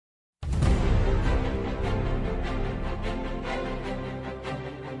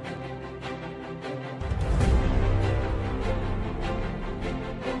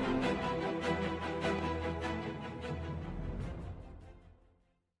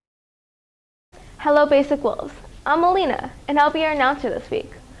Hello Basic Wolves, I'm Malina, and I'll be your announcer this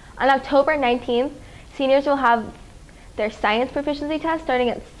week. On October 19th, seniors will have their science proficiency test starting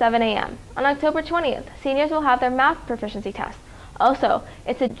at 7 a.m. On October 20th, seniors will have their math proficiency test. Also,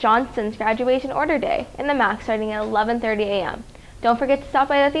 it's a Johnson's graduation order day in the MAC starting at 11:30 a.m. Don't forget to stop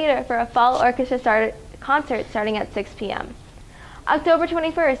by the theater for a fall orchestra concert starting at 6 p.m. October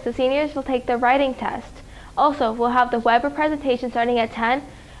 21st, the seniors will take the writing test. Also, we'll have the Weber presentation starting at 10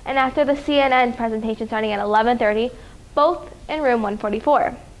 and after the CNN presentation starting at 11:30, both in room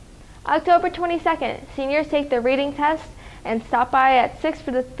 144. October 22nd, seniors take the reading test and stop by at 6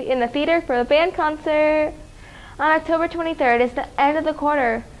 in the theater for the band concert. On October 23rd is the end of the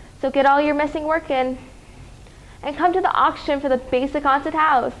quarter, so get all your missing work in. And come to the auction for the Basic Haunted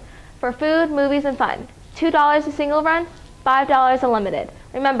House for food, movies, and fun. $2 a single run, $5 unlimited.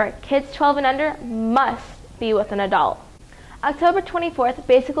 Remember, kids 12 and under must be with an adult. October 24th,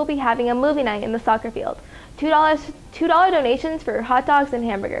 Basic will be having a movie night in the soccer field. $2 donations for hot dogs and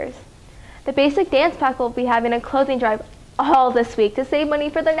hamburgers. The Basic Dance Pack will be having a clothing drive all this week to save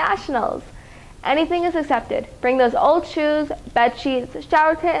money for the Nationals. Anything is accepted. Bring those old shoes, bed sheets,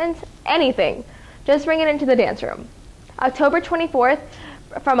 shower curtains, anything. Just bring it into the dance room. October 24th,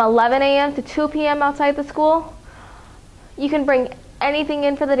 from 11 a.m. to 2 p.m. outside the school, you can bring anything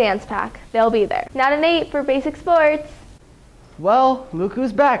in for the dance pack. They'll be there. Now to Nate for Basic Sports. Well, look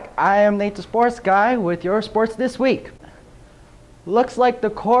who's back. I am Nate the Sports Guy with your sports this week. Looks like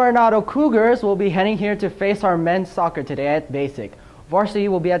the Coronado Cougars will be heading here to face our men's soccer today at Basic. Varsity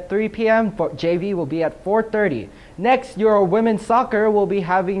will be at 3 p.m., JV will be at 4:30. Next, your women's soccer will be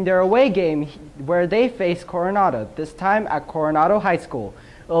having their away game where they face Coronado, this time at Coronado High School.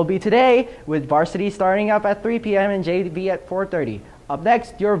 It will be today with varsity starting up at 3 p.m. and JV at 4:30. Up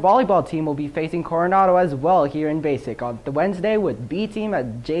next, your volleyball team will be facing Coronado as well here in Basic on the Wednesday with B team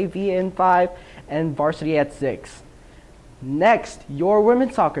at JV in 5 and varsity at 6. Next, your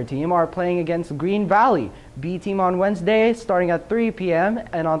women's soccer team are playing against Green Valley. B team on Wednesday starting at 3 p.m.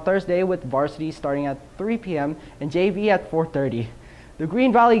 and on Thursday with varsity starting at 3 p.m. and JV at 4:30. The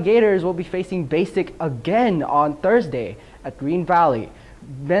Green Valley Gators will be facing Basic again on Thursday at Green Valley.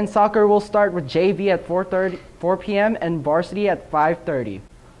 Men's soccer will start with JV at 4 p.m. and varsity at 5:30.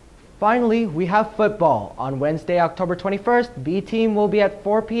 Finally, we have football. On Wednesday, October 21st, B team will be at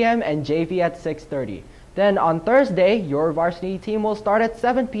 4 p.m. and JV at 6:30. Then on Thursday, your varsity team will start at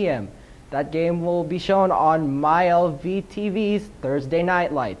 7 p.m. That game will be shown on MyLV TV's Thursday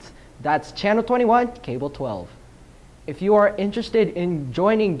Night Lights. That's Channel 21, Cable 12. If you are interested in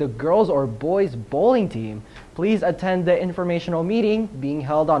joining the girls or boys bowling team, please attend the informational meeting being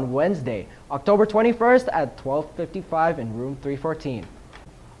held on Wednesday, October 21st at 12:55 in room 314.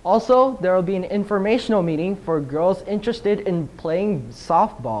 Also, there will be an informational meeting for girls interested in playing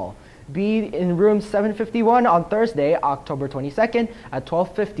softball. Be in room 751 on Thursday, October 22nd at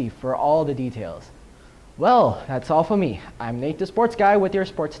 12:50 for all the details. Well, that's all for me. I'm Nate the Sports Guy with your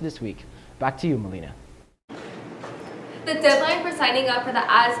sports this week. Back to you, Malina. The deadline for signing up for the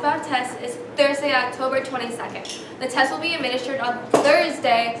ASVAB test is Thursday, October 22nd. The test will be administered on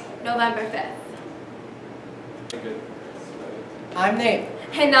Thursday, November 5th. I'm Nate.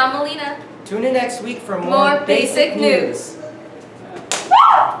 And I'm Malina. Tune in next week for More basic news.